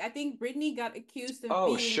 Like I think Britney got accused of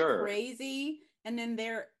Oh, being sure. crazy, and then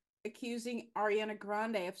they're accusing Ariana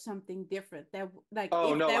Grande of something different. That like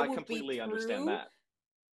Oh, if no, that I would be completely understand true, that.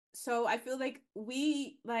 so I feel like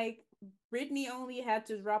we like Britney only had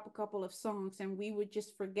to drop a couple of songs and we would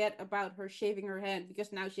just forget about her shaving her head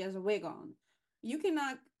because now she has a wig on. You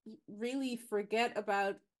cannot really forget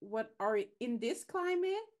about what are in this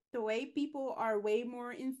climate, the way people are way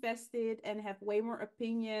more invested and have way more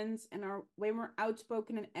opinions and are way more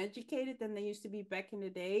outspoken and educated than they used to be back in the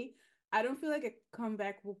day. I don't feel like a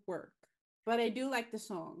comeback would work, but I do like the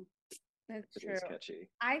song. That's It true. is catchy.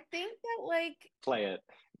 I think that like Play it.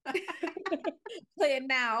 play it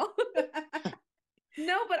now.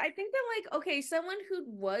 No, but I think that like okay, someone who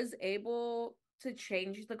was able to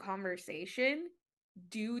change the conversation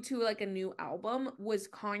due to like a new album was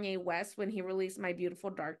Kanye West when he released My Beautiful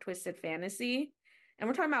Dark Twisted Fantasy. And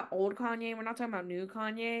we're talking about old Kanye, we're not talking about new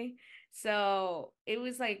Kanye. So it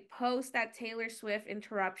was like post that Taylor Swift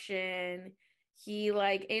interruption. He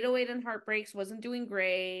like 808 and Heartbreaks wasn't doing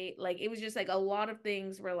great. Like it was just like a lot of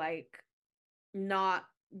things were like not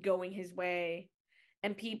going his way.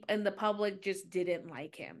 And people and the public just didn't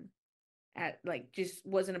like him. At like just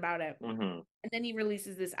wasn't about it. Mm-hmm. And then he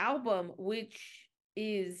releases this album, which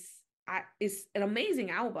is an amazing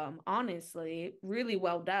album, honestly, really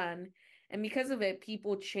well done. And because of it,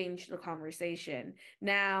 people changed the conversation.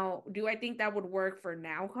 Now, do I think that would work for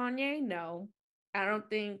now Kanye? No. I don't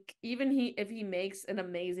think even if he makes an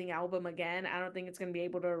amazing album again, I don't think it's going to be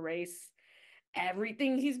able to erase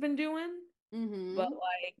everything he's been doing. But Mm-hmm.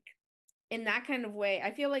 like in that kind of way,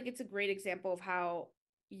 I feel like it's a great example of how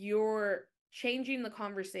you're changing the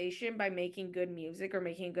conversation by making good music or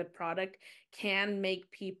making a good product can make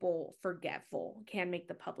people forgetful, can make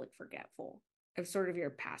the public forgetful of sort of your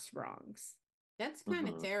past wrongs. That's kind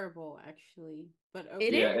of Mm-hmm. terrible, actually. But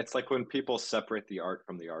It Yeah, okay. is. it's like when people separate the art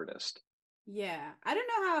from the artist. Yeah. I don't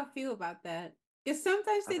know how I feel about that. Because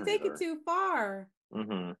sometimes I they don't take it either. too far.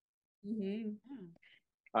 Mm-hmm. Mhm.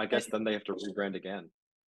 I But guess then they have to rebrand again.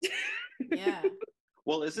 Yeah.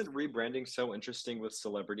 Well, isn't rebranding so interesting with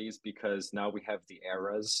celebrities because now we have the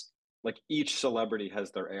eras? Like each celebrity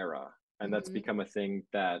has their era, and that's Mm-hmm. become a thing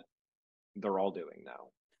that they're all doing now.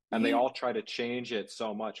 And they You all try to change it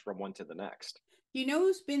so much from one to the next. you know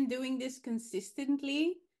who's been doing this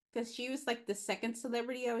consistently? Because she was like the second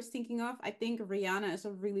celebrity I was thinking of. I think Rihanna is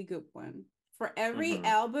a really good one. For every Mm-hmm.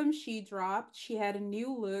 album she dropped, she had a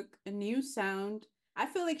new look, a new sound. I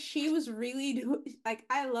feel like she was really like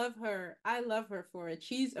I love her. I love her for it.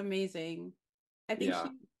 She's amazing. Yeah.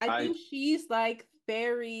 I I think she's like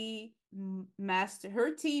very master.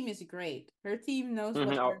 Her team is great. Her team knows mhm.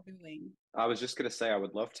 what they're doing. I was just gonna say I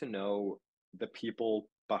would love to know the people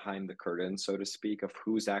behind the curtain, so to speak, of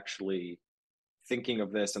who's actually thinking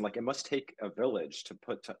of this. And like it must take a village to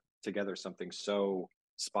put together something so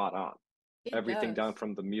spot on. It Everything down does.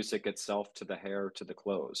 from the music itself to the hair to the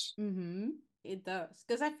clothes. Mm-hmm. It does.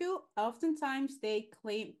 Because I feel oftentimes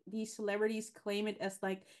these celebrities claim it as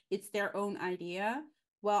like it's their own idea.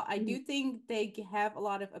 Well, I Mhm. do think they have a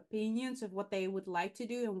lot of opinions of what they would like to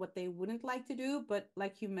do and what they wouldn't like to do. But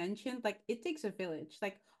like you mentioned, like it takes a village.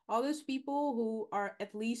 Like all those people who are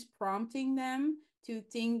at least prompting them to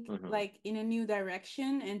think Hmm. like in a new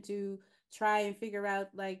direction and to try and figure out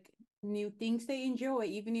like new things they enjoy,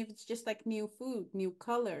 even if it's just like new food, new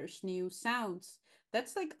colors, new sounds.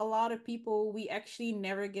 That's like a lot of people we actually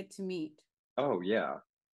never get to meet. Oh yeah.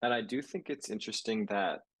 And I do think it's interesting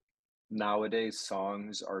that nowadays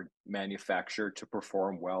songs are manufactured to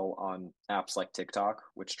perform well on apps like TikTok,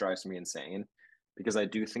 which drives me insane because I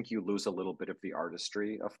do think you lose a little bit of the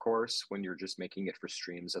artistry, of course, when you're just making it for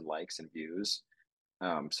streams and likes and views.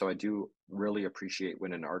 So I do really appreciate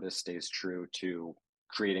when an artist stays true to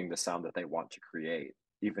creating the sound that they want to create,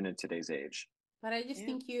 even in today's age. But I just Yeah.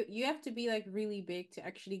 think you have to be like really big to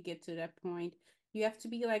actually get to that point. You have to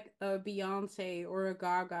be like a Beyonce or a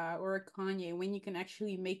Gaga or a Kanye when you can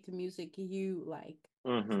actually make the music you like.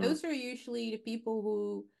 Hmm. Those are usually the people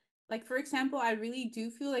who, like, for example, I really do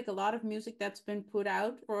feel like a lot of music that's been put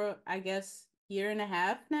out for, I guess, year and a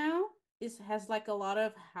half now is has like a lot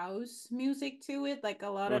of house music to it, like a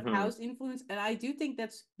lot of Hmm. house influence. And I do think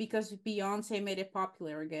that's because Beyonce made it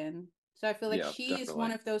popular again. So I feel like Yeah, she is one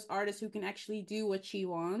definitely. of those artists who can actually do what she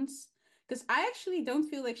wants. Because I actually don't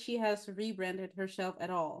feel like she has rebranded herself at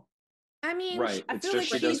all. I mean, Right. I It's feel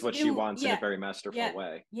just like she does she's what she been, wants in a yeah, very masterful yeah,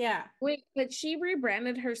 way. yeah. wait, but she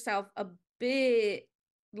rebranded herself a bit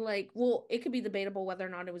like, well, it could be debatable whether or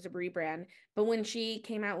not it was a rebrand, but when she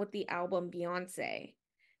came out with the album Beyonce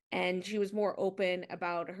and she was more open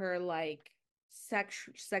about her like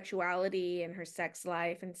sexuality and her sex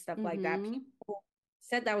life and stuff like that, Mm-hmm. people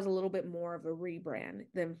said that was a little bit more of a rebrand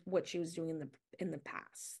than what she was doing in the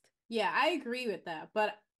past. Yeah, I agree with that.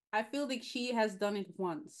 But I feel like she has done it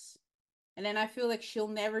once. And then I feel like she'll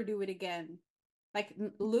never do it again. Like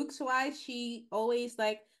looks wise, she always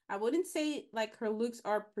like I wouldn't say like her looks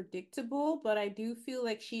are predictable, but I do feel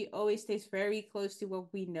like she always stays very close to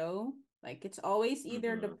what we know. Like it's always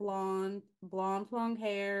either the Hmm. blonde long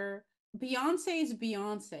hair. Beyonce is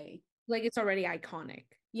Beyonce. Like it's already iconic.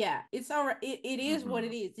 Yeah, it's all right. It is what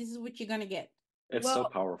Hmm. it is. This is what you're gonna get. It's so Well,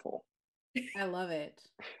 powerful. I love it.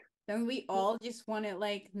 Don't we all just want to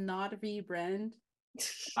like not rebrand?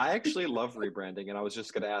 I actually love rebranding, and I was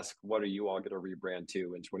just going to ask, what are you all going to rebrand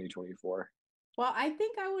to in 2024? Well, I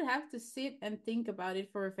think I would have to sit and think about it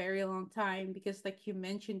for a very long time because, like you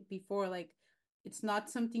mentioned before, like it's not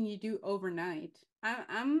something you do overnight. Yeah.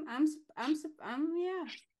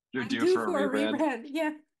 You're I'm due due for a for a rebrand. rebrand.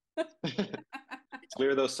 Yeah.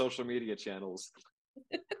 Clear those social media channels.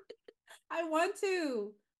 I want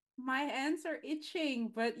to. My hands are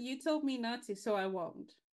itching, but you told me not to, so I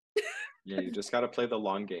won't. Yeah, you just got to play the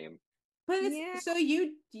long game. But Yeah. it's so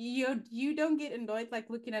you don't get annoyed like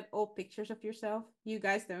looking at old pictures of yourself. You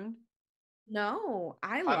guys don't. No,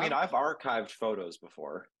 I I mean, love. I've archived photos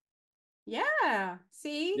before. Yeah.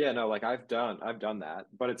 See? Yeah, no, like I've done that,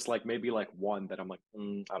 but it's like maybe like one that I'm like,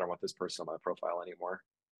 I don't want this person on my profile anymore.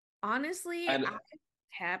 Honestly, And I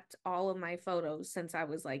kept all of my photos since I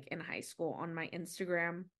was like in high school on my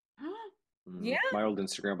Instagram. Yeah, my old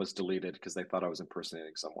Instagram was deleted because they thought I was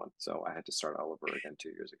impersonating someone, so I had to start all over again 2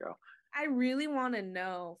 years ago. I really want to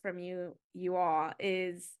know from you all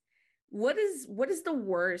is what is the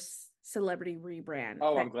worst celebrity rebrand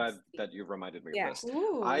Oh, that I'm you glad see? that you reminded me of Yeah. this.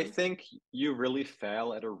 I Ooh. think you really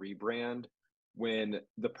fail at a rebrand when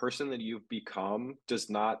the person that you've become does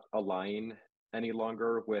not align any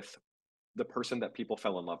longer with the person that people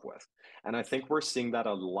fell in love with. And I think we're seeing that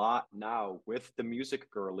a lot now with the music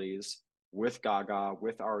girlies, with Gaga,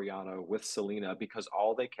 with Ariana, with Selena, because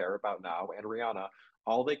all they care about now, and Rihanna,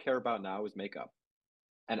 all they care about now is makeup.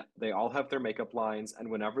 And they all have their makeup lines. And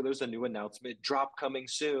whenever there's a new announcement, drop coming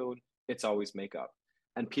soon, it's always makeup.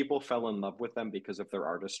 And people fell in love with them because of their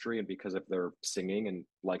artistry and because of their singing. And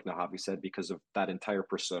like Nahavi said, because of that entire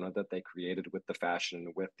persona that they created with the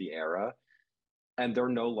fashion, with the era. And they're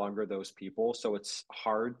no longer those people. So it's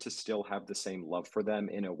hard to still have the same love for them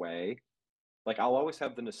in a way. Like I'll always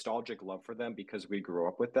have the nostalgic love for them because we grew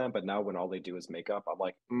up with them. But now when all they do is makeup, I'm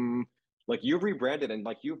like you've rebranded and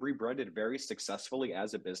like you've rebranded very successfully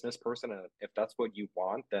as a business person. And if that's what you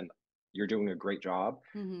want, then you're doing a great job.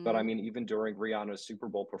 But I Mm-hmm. mean, even during Rihanna's Super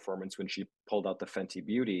Bowl performance when she pulled out the Fenty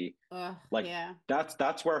Beauty, Ugh, like yeah.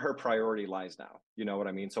 that's where her priority lies now. You know what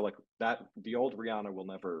I mean? So like that the old Rihanna will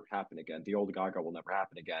never happen again. The old Gaga will never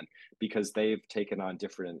happen again because they've taken on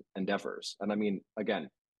different endeavors. And I mean, again,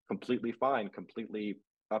 completely fine, completely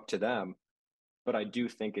up to them. But I do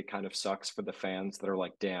think it kind of sucks for the fans that are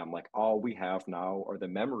like, damn, like all we have now are the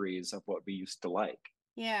memories of what we used to like,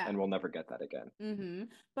 Yeah. and we'll never get that again. Mm-hmm.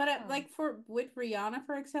 But Oh. like for with Rihanna,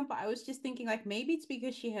 for example, I was just thinking like maybe it's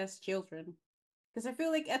because she has children. Because I feel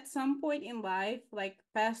like at some point in life, like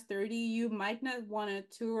past 30, you might not want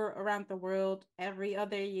to tour around the world every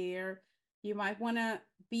other year. You might want to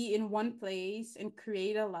be in one place and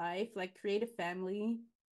create a life, like create a family.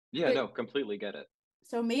 Yeah, But no, completely get it.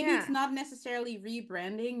 So maybe it's yeah, not necessarily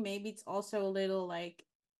rebranding. Maybe it's also a little like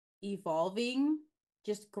evolving,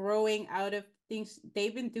 just growing out of things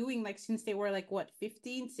they've been doing like since they were like what,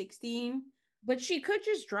 15, 16. but she could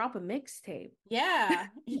just drop a mixtape. Yeah.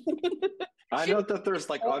 I She know that there's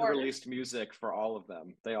like or unreleased music for all of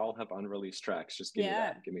them. They all have unreleased tracks. Just give me Yeah.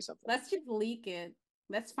 that. Give me something. Let's just leak it.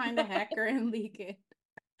 Let's find a hacker and leak it.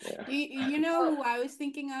 Yeah. You know who I was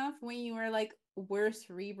thinking of when you were like worst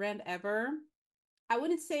rebrand ever? I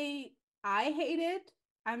wouldn't say I hate it.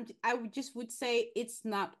 I would just would say it's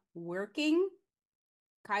not working.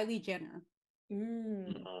 Kylie Jenner.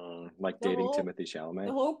 mm, Like The dating whole Timothy the Chalamet.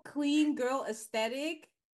 whole clean girl aesthetic.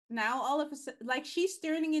 Now all of a sudden, like she's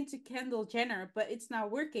turning into Kendall Jenner, but it's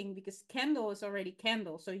not working because Kendall is already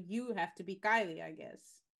Kendall, so you have to be Kylie, I guess.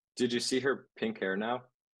 Did you see her pink hair now?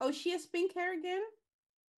 Oh, she has pink hair again?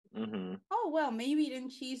 hmm Oh well, maybe then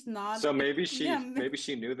she's not. So Yeah. maybe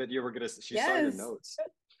she knew that you were gonna. She saw your Yes. notes.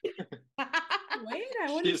 Wait,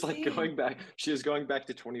 I want to She's like see. going back. She is going back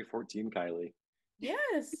to 2014, Kylie.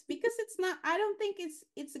 Yes, because it's not. I don't think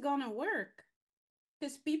it's gonna work.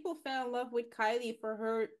 Because people fell in love with Kylie for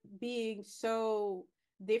her being so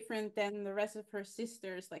different than the rest of her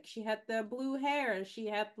sisters. Like she had the blue hair, she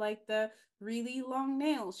had like the really long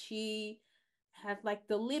nails, she had like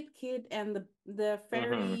the lip kit and the hmm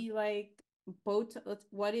very like Botox.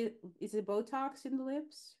 What is it? Botox in the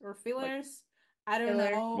lips or Like, fillers? I don't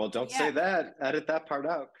Killer. well, know. don't Yeah, say that. Edit that part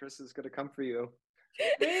out. Chris is gonna come for you.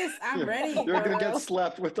 Chris, I'm ready, You're gonna get girl.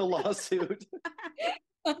 slapped with a lawsuit.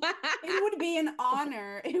 It would be an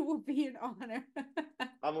honor. It would be an honor.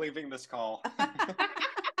 I'm leaving this call.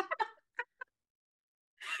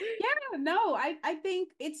 Yeah, no, I think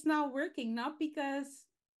it's not working, not because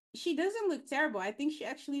she doesn't look terrible. I think she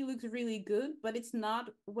actually looks really good, but it's not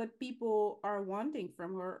what people are wanting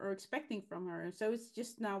from her or expecting from her. So it's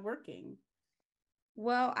just not working.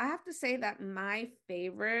 Well, I have to say that my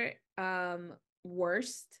favorite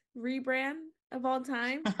worst rebrand of all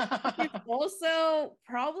time is also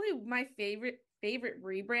probably my favorite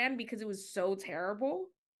rebrand because it was so terrible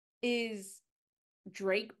is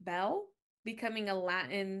Drake Bell becoming a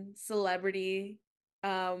Latin celebrity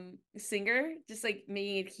singer, just like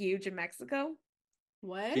making it huge in Mexico.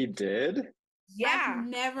 What? He did? Yeah, I've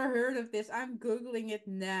never heard of this. I'm Googling it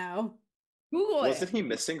now. Google it. Wasn't he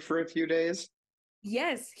missing for a few days?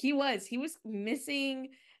 Yes, he was. He was missing.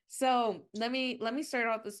 So let me start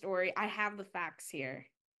out the story. I have the facts here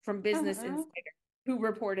from Business Uh-uh. Insider, who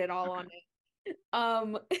reported all Okay. on it.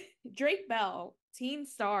 Um, Drake Bell, teen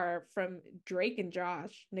star from Drake and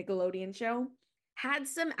Josh Nickelodeon show, had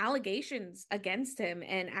some allegations against him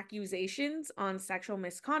and accusations on sexual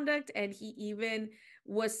misconduct, and he even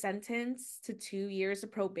was sentenced to 2 years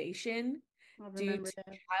of probation I due remember to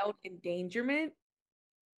that. child endangerment.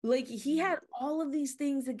 Like he Mhm. had all of these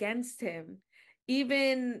things against him.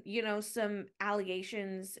 Even, some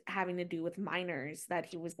allegations having to do with minors, that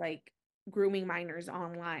he was like grooming minors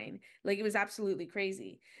online. Like it was absolutely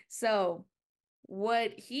crazy. So,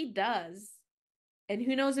 what he does, and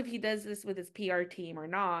who knows if he does this with his PR team or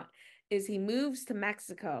not, is he moves to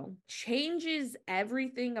Mexico, changes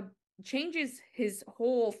everything, changes his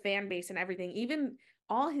whole fan base and everything. Even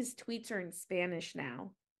all his tweets are in Spanish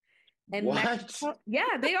now. And What? Mexico,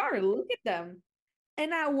 yeah, they are. Look at them.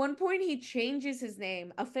 And at one point, he changes his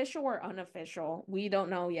name, official or unofficial, we don't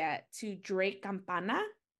know yet, to Drake Campana,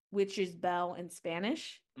 which is bell in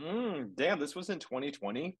Spanish. Damn, this was in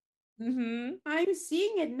 2020. Mm-hmm. I'm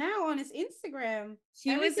seeing it now on his Instagram.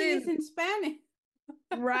 He was Everything is in, in Spanish.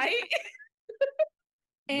 right?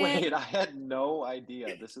 And Wait, I had no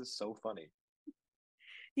idea. This is so funny.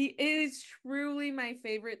 he is truly my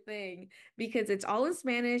favorite thing because it's all in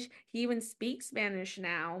Spanish. He even speaks Spanish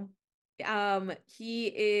now.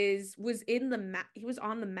 He was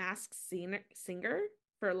on the Singer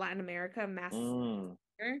for Latin America, Masked Mm.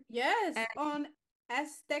 Singer. Yes, on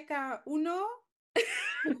Azteca Uno.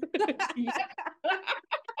 Yeah.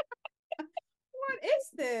 What is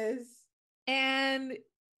this? And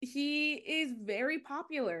he is very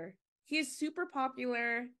popular. He is super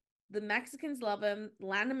popular. The Mexicans love him.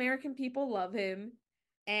 Latin American people love him.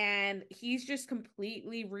 And he's just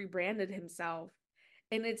completely rebranded himself.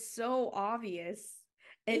 And it's so obvious.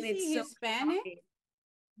 And Is it's he so Hispanic? shocking.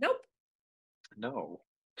 Nope. No.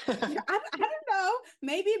 I don't know.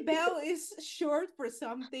 Maybe Bell is short for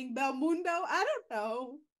something. Belmundo? I don't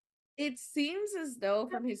know. It seems as though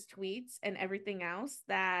from his tweets and everything else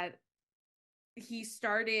that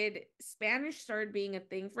Spanish started being a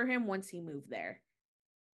thing for him once he moved there.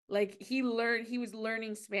 Like he was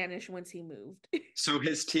learning Spanish once he moved. So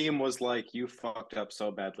his team was like, you fucked up so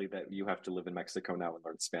badly that you have to live in Mexico now and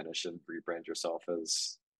learn Spanish and rebrand yourself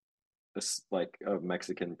as this like a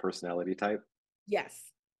Mexican personality type, Yes.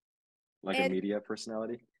 like a And media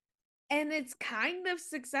personality. and it's kind of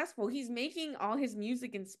successful. He's making all his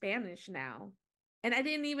music in Spanish now. And I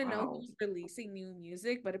didn't even know he Wow. was releasing new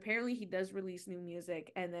music, but apparently he does release new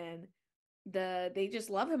music, and then they just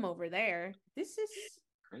love him over there. This is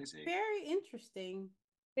Crazy. very interesting.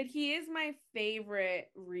 But he is my favorite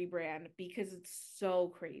rebrand because it's so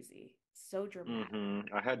crazy, so dramatic.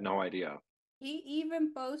 I had no idea. He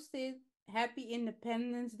even posted Happy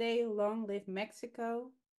Independence Day, long live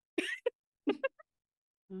Mexico.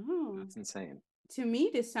 Oh, That's insane. to me,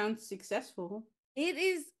 this sounds successful. It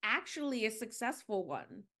is actually a successful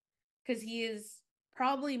one because he is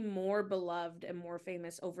probably more beloved and more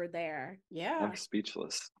famous over there. Yeah. I'm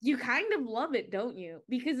speechless. You kind of love it, don't you?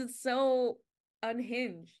 Because it's so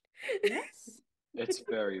unhinged. Yes. It's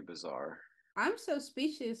very bizarre. I'm so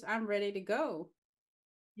speechless. I'm ready to go.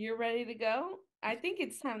 You're ready to go? I think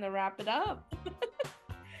it's time to wrap it up.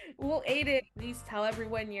 Well, Aidan, please tell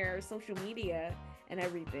everyone your social media and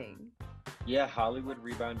everything. Yeah,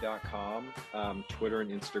 HollywoodRebound.com. Twitter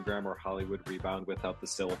and Instagram are Hollywood Rebound without the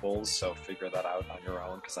syllables, so figure that out on your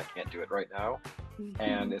own because I can't do it right now.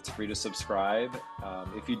 And it's free to subscribe.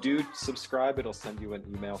 If you do subscribe, it'll send you an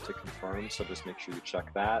email to confirm, so just make sure you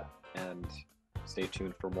check that and stay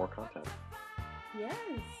tuned for more content. Yes.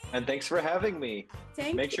 And thanks for having me.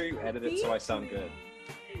 Make sure you for edit it so I being sound here. good.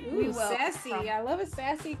 Ooh, We will. sassy. I love a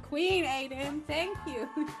sassy queen, Aidan. Thank you.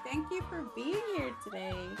 Thank you for being here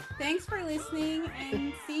today. Thanks for listening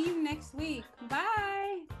and see you next week.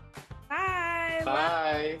 Bye. Bye.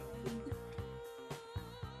 Bye. Bye.